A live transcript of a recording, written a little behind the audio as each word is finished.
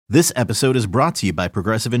This episode is brought to you by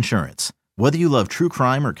Progressive Insurance. Whether you love true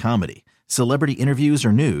crime or comedy, celebrity interviews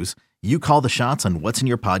or news, you call the shots on what's in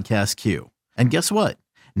your podcast queue. And guess what?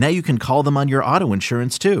 Now you can call them on your auto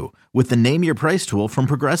insurance too with the Name Your Price tool from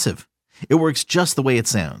Progressive. It works just the way it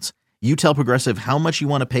sounds. You tell Progressive how much you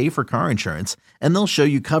want to pay for car insurance, and they'll show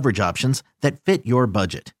you coverage options that fit your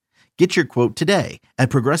budget. Get your quote today at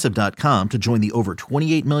Progressive.com to join the over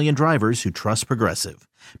 28 million drivers who trust Progressive.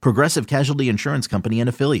 Progressive Casualty Insurance Company and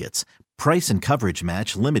Affiliates. Price and coverage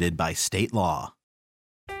match limited by state law.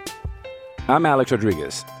 I'm Alex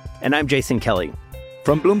Rodriguez. And I'm Jason Kelly.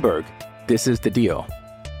 From Bloomberg, this is The Deal.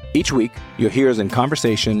 Each week, you'll hear us in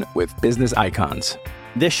conversation with business icons.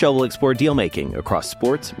 This show will explore deal-making across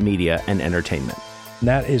sports, media, and entertainment.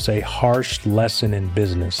 That is a harsh lesson in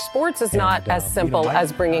business. Sports is not as simple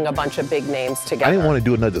as bringing a bunch of big names together. I didn't want to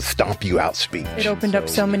do another stomp you out speech. It opened up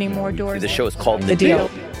so many more doors. The show is called The Deal.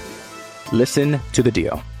 Listen to The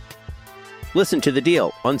Deal. Listen to The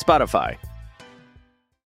Deal on Spotify.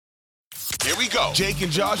 Here we go. Jake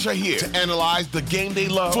and Josh are here to analyze the game they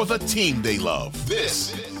love for the team they love.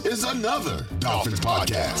 This is another Dolphins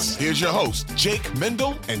podcast. Here's your host, Jake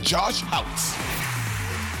Mendel and Josh Houtz.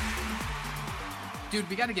 Dude,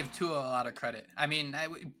 we got to give Tua a lot of credit. I mean, I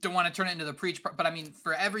don't want to turn it into the preach, but I mean,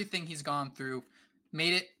 for everything he's gone through,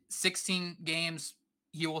 made it 16 games.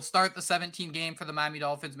 He will start the 17 game for the Miami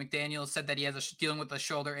Dolphins. McDaniel said that he has dealing with a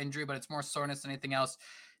shoulder injury, but it's more soreness than anything else.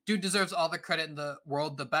 Dude deserves all the credit in the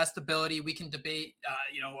world. The best ability, we can debate,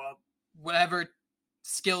 whatever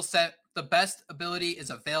skill set. The best ability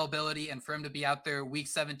is availability, and for him to be out there week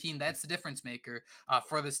 17, that's the difference maker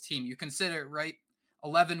for this team. You consider, right,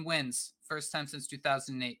 11 wins, first time since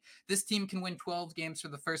 2008. This team can win 12 games for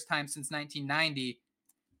the first time since 1990.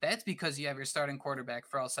 That's because you have your starting quarterback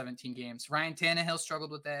for all 17 games. Ryan Tannehill struggled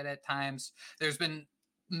with that at times. There's been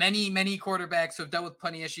many quarterbacks who have dealt with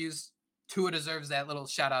plenty of issues. Tua deserves that little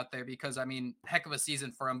shout out there because, I mean, heck of a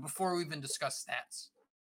season for him before we even discuss stats.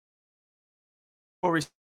 Or we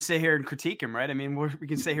sit here and critique him, right? I mean, we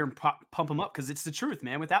can sit here and pump him up because it's the truth,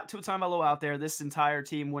 man. Without Tua Tagovailoa out there, this entire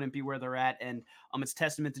team wouldn't be where they're at, and it's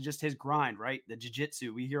testament to just his grind, right? The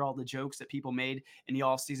jiu-jitsu. We hear all the jokes that people made in the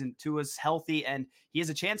offseason. Tua's healthy, and he has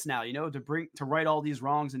a chance now, to right all these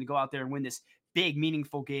wrongs and to go out there and win this big,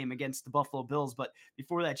 meaningful game against the Buffalo Bills. But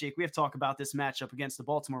before that, Jake, we have to talk about this matchup against the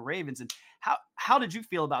Baltimore Ravens. And how did you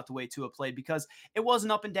feel about the way Tua played? Because it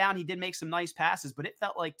wasn't up and down. He did make some nice passes, but it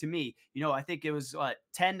felt like, to me, I think it was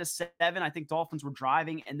 10-7. I think Dolphins were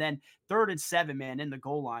driving, and then 3rd and 7, man, in the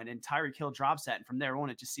goal line, and Tyreek Hill drops that. And from there on,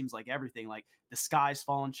 it just seems like everything, like the sky's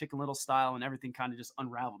falling, Chicken Little style, and everything kind of just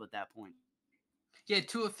unraveled at that point. Yeah,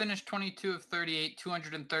 Tua finished 22 of 38,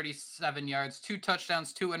 237 yards, 2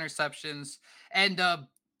 touchdowns, 2 interceptions, and a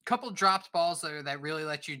couple dropped balls there that really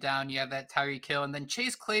let you down. You have that Tyreek Hill, and then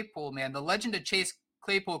Chase Claypool, man, the legend of Chase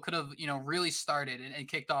Claypool could have, really started and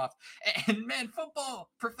kicked off. And man,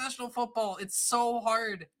 football, professional football, it's so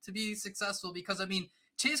hard to be successful because, I mean,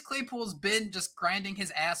 Chase Claypool's been just grinding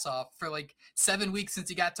his ass off for like 7 weeks since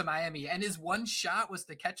he got to Miami, and his one shot was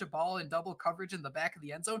to catch a ball in double coverage in the back of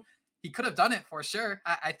the end zone. He could have done it for sure.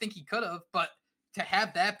 I think he could have, but to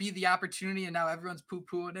have that be the opportunity and now everyone's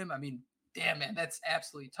poo-pooing him, I mean, damn, man, that's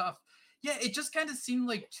absolutely tough. Yeah, it just kind of seemed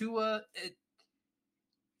like Tua,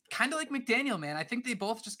 kind of like McDaniel, man. I think they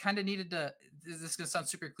both just kind of needed to, this is going to sound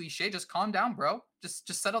super cliche, just calm down, bro.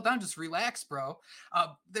 Just settle down, just relax, bro.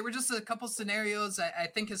 There were just a couple scenarios. I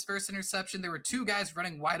think his first interception, there were 2 guys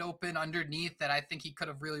running wide open underneath that I think he could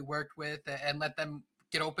have really worked with and let them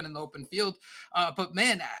get open in the open field. But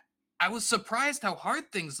man, I was surprised how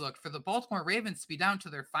hard things looked for the Baltimore Ravens to be down to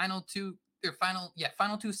their final two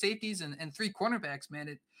safeties and 3 cornerbacks,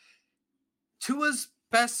 man. Tua's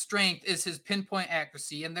best strength is his pinpoint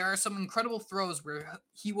accuracy, and there are some incredible throws where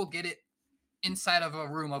he will get it inside of a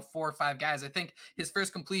room of 4 or 5 guys. I think his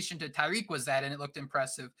first completion to Tyreek was that, and it looked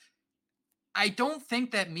impressive. I don't think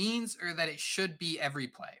that means or that it should be every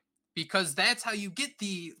play, because that's how you get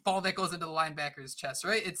the ball that goes into the linebacker's chest,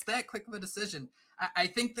 right? It's that quick of a decision. I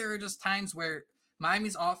think there are just times where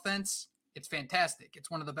Miami's offense, it's fantastic.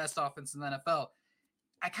 It's one of the best offenses in the NFL.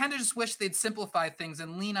 I kind of just wish they'd simplify things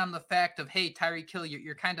and lean on the fact of, hey, Tyreek Hill,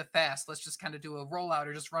 you're kind of fast. Let's just kind of do a rollout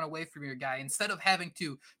or just run away from your guy instead of having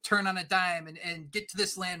to turn on a dime and get to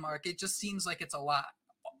this landmark. It just seems like it's a lot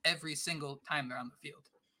every single time they're on the field.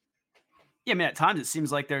 Yeah, I mean, at times it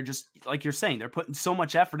seems like they're just, like you're saying, they're putting so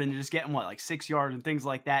much effort into just getting, 6 yards and things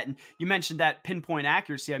like that. And you mentioned that pinpoint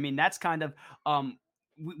accuracy. I mean, that's kind of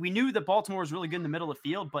we knew that Baltimore was really good in the middle of the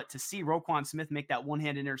field, but to see Roquan Smith make that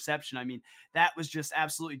one-handed interception, I mean, that was just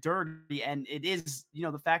absolutely dirty. And it is,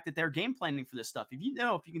 the fact that they're game planning for this stuff. If you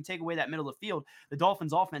can take away that middle of the field, the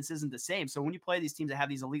Dolphins offense isn't the same. So when you play these teams that have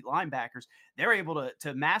these elite linebackers, they're able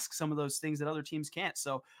to mask some of those things that other teams can't.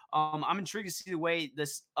 So I'm intrigued to see the way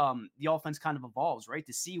this the offense kind of evolves, right?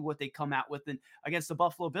 To see what they come out with against the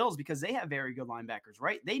Buffalo Bills, because they have very good linebackers,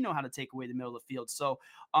 right? They know how to take away the middle of the field. So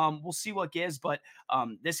we'll see what gives. But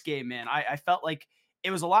this game, man, I felt like it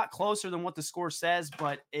was a lot closer than what the score says,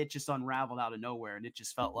 but it just unraveled out of nowhere. And it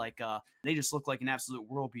just felt like they just looked like an absolute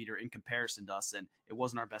world beater in comparison to us. And it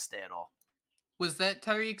wasn't our best day at all. Was that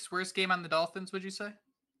Tyreek's worst game on the Dolphins, would you say?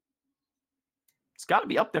 It's got to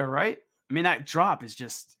be up there, right? I mean, that drop was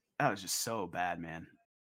just so bad, man.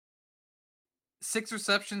 6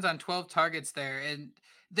 receptions on 12 targets there. And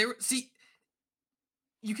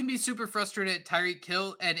you can be super frustrated at Tyreek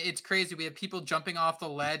Hill, and it's crazy. We have people jumping off the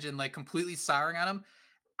ledge and like completely souring on him.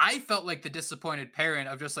 I felt like the disappointed parent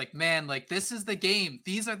of just like, man, like this is the game.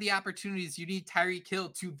 These are the opportunities you need Tyreek Hill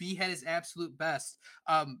to be at his absolute best.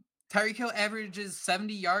 Tyreek Hill averages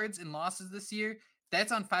 70 yards in losses this year.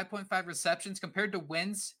 That's on 5.5 receptions compared to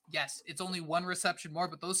wins. Yes, it's only 1 reception more,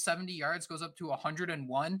 but those 70 yards goes up to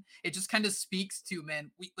 101. It just kind of speaks to, man,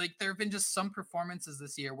 there have been just some performances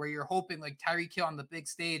this year where you're hoping like Tyreek Hill on the big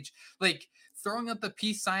stage, like throwing up the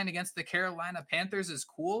peace sign against the Carolina Panthers is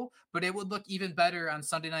cool, but it would look even better on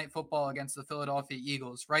Sunday Night Football against the Philadelphia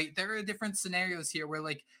Eagles, right? There are different scenarios here where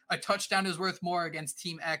like a touchdown is worth more against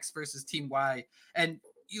Team X versus Team Y. And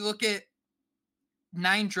you look at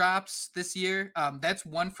 9 drops this year. That's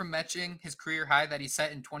 1 from matching his career high that he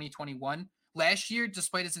set in 2021. Last year,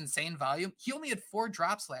 despite his insane volume, he only had 4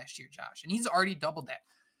 drops last year, Josh, and he's already doubled that.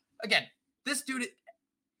 Again, this dude,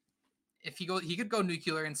 if he could go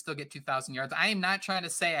nuclear and still get 2,000 yards. I am not trying to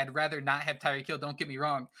say I'd rather not have Tyreek Hill. Don't get me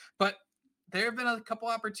wrong, but there have been a couple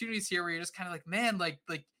opportunities here where you're just kind of like, man, like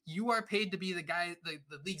you are paid to be the guy, the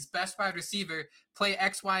league's best wide receiver. Play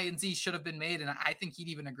X, Y, and Z should have been made, and I think he'd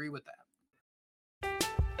even agree with that.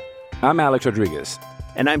 I'm Alex Rodriguez.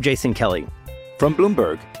 And I'm Jason Kelly. From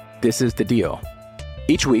Bloomberg, this is The Deal.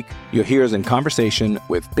 Each week, you'll hear us in conversation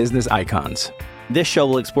with business icons. This show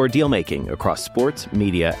will explore deal-making across sports,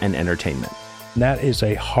 media, and entertainment. That is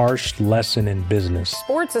a harsh lesson in business.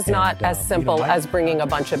 Sports is not as simple as bringing a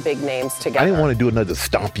bunch of big names together. I didn't want to do another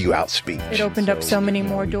stomp you out speech. It opened up so many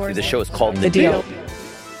more doors. The show is called The Deal.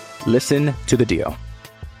 Listen to The Deal.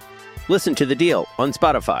 Listen to The Deal on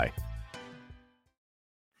Spotify.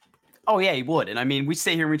 Oh, yeah, he would. And I mean, we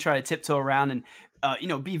sit here and we try to tiptoe around and,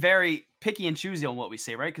 be very picky and choosy on what we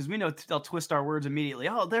say, right? Because we know they'll twist our words immediately.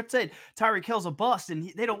 Oh, that's it. Tyreek Hill's a bust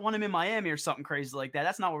and they don't want him in Miami or something crazy like that.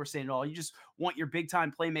 That's not what we're saying at all. You just want your big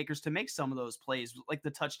time playmakers to make some of those plays, like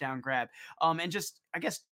the touchdown grab, and just, I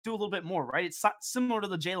guess, do a little bit more, right? It's similar to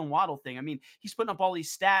the Jalen Waddle thing. I mean, he's putting up all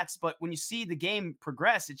these stats, but when you see the game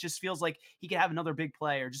progress, it just feels like he could have another big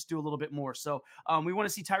play or just do a little bit more. So we want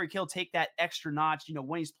to see Tyreek Hill take that extra notch,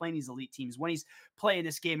 when he's playing these elite teams, when he's playing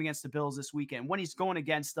this game against the Bills this weekend, when he's going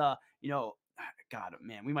against, God,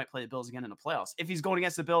 man, we might play the Bills again in the playoffs. If he's going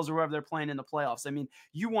against the Bills or whoever they're playing in the playoffs, I mean,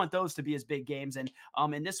 you want those to be his big games. And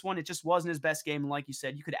in this one, it just wasn't his best game. And like you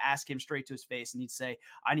said, you could ask him straight to his face and he'd say,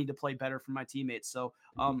 I need to play better for my teammates. So,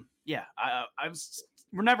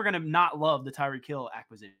 we're never going to not love the Tyreek Hill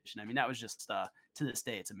acquisition. I mean, that was just, to this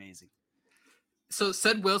day, it's amazing. So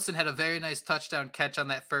Ced Wilson had a very nice touchdown catch on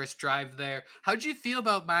that first drive there. How'd you feel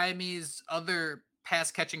about Miami's other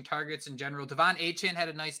pass catching targets in general? Devon Achane had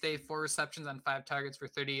a nice day, 4 receptions on 5 targets for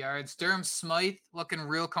 30 yards. Durham Smythe looking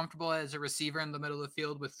real comfortable as a receiver in the middle of the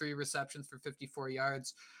field with 3 receptions for 54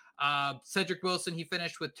 yards. Cedric Wilson, he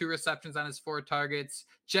finished with 2 receptions on his 4 targets.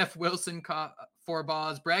 Jeff Wilson caught 4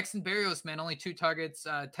 balls. Braxton Berrios, man, only 2 targets,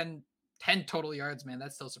 10 total yards, man.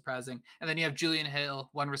 That's still surprising. And then you have Julian Hill,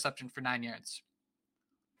 1 reception for 9 yards.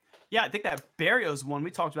 Yeah, I think that Berrios one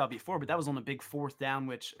we talked about before, but that was on a big 4th down,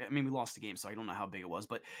 which, I mean, we lost the game, so I don't know how big it was.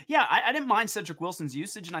 But yeah, I didn't mind Cedric Wilson's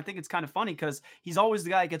usage, and I think it's kind of funny because he's always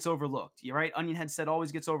the guy that gets overlooked. You're right. Onionhead said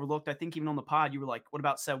always gets overlooked. I think even on the pod, you were like, what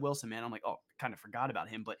about Ced Wilson, man? I'm like, oh, kind of forgot about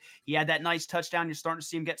him. But he had that nice touchdown. You're starting to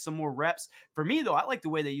see him get some more reps. For me, though, I like the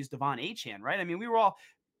way they use Devon Achane, right? I mean, we were all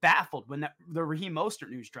baffled when the Raheem Mostert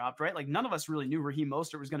news dropped, right? Like none of us really knew Raheem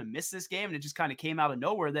Mostert was going to miss this game, and it just kind of came out of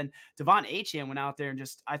nowhere. Then Devon Achane went out there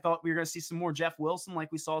and I thought we were going to see some more Jeff Wilson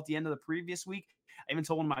like we saw at the end of the previous week. I even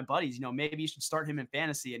told one of my buddies, maybe you should start him in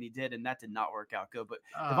fantasy, and he did, and that did not work out good. But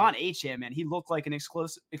Devon Achane, man, he looked like an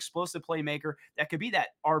explosive playmaker that could be that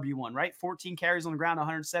RB1, right? 14 carries on the ground,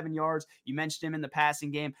 107 yards. You mentioned him in the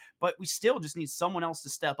passing game, but we still just need someone else to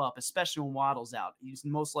step up, especially when Waddle's out. He's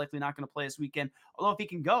most likely not going to play this weekend. Although if he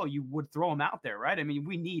can go, you would throw him out there, right? I mean,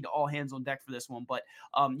 we need all hands on deck for this one, but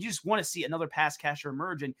you just want to see another pass catcher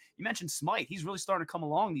emerge. And you mentioned Smythe. He's really starting to come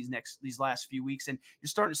along these last few weeks, and you're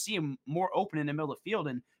starting to see him more open in the middle of the field.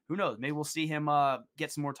 And who knows, maybe we'll see him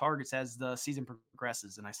get some more targets as the season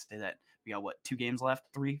progresses. And I say that we got 2 games left,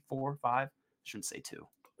 3, 4, 5. I shouldn't say 2.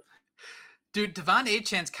 Dude, Devon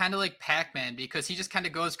Achane's kind of like Pac-Man because he just kind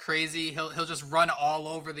of goes crazy. He'll just run all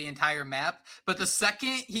over the entire map. But the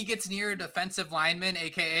second he gets near a defensive lineman,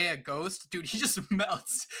 aka a ghost, dude, he just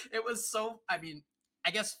melts. It was so,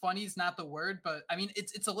 I guess funny is not the word, but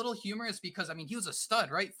it's a little humorous because he was a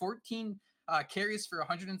stud, right? 14 carries for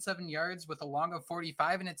 107 yards with a long of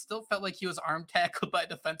 45, and it still felt like he was arm tackled by a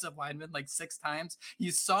defensive lineman like 6 times.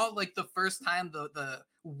 You saw like the first time the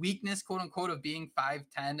weakness, quote unquote, of being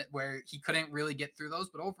 5'10", where he couldn't really get through those.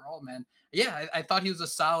 But overall, man, yeah, I thought he was a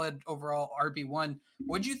solid overall RB1.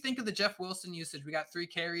 What did you think of the Jeff Wilson usage? We got 3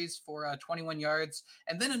 carries for 21 yards,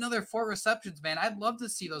 and then another 4 receptions, man. I'd love to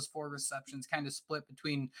see those 4 receptions kind of split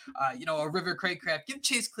between, a River Craycraft. Give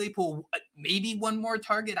Chase Claypool maybe one more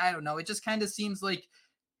target. I don't know. It just kind of seems like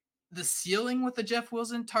the ceiling with the Jeff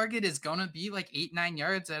Wilson target is going to be like 8-9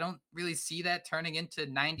 yards. I don't really see that turning into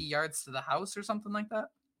 90 yards to the house or something like that.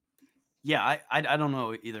 Yeah, I don't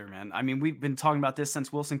know either, man. I mean, we've been talking about this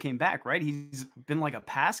since Wilson came back, right? He's been like a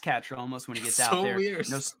pass catcher almost when he gets out there. Weird.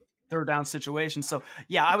 No third down situation. So,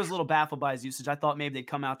 yeah, I was a little baffled by his usage. I thought maybe they'd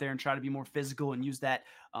come out there and try to be more physical and use that,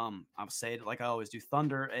 I'll say it like I always do,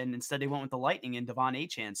 thunder, and instead they went with the lightning and Devon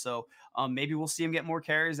Achane. So maybe we'll see him get more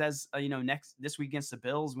carries as, this week against the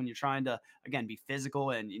Bills when you're trying to, again, be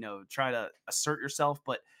physical and, try to assert yourself.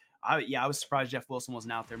 But I was surprised Jeff Wilson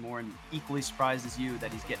wasn't out there more, and equally surprised as you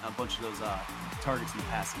that he's getting a bunch of those targets in the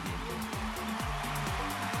passing game.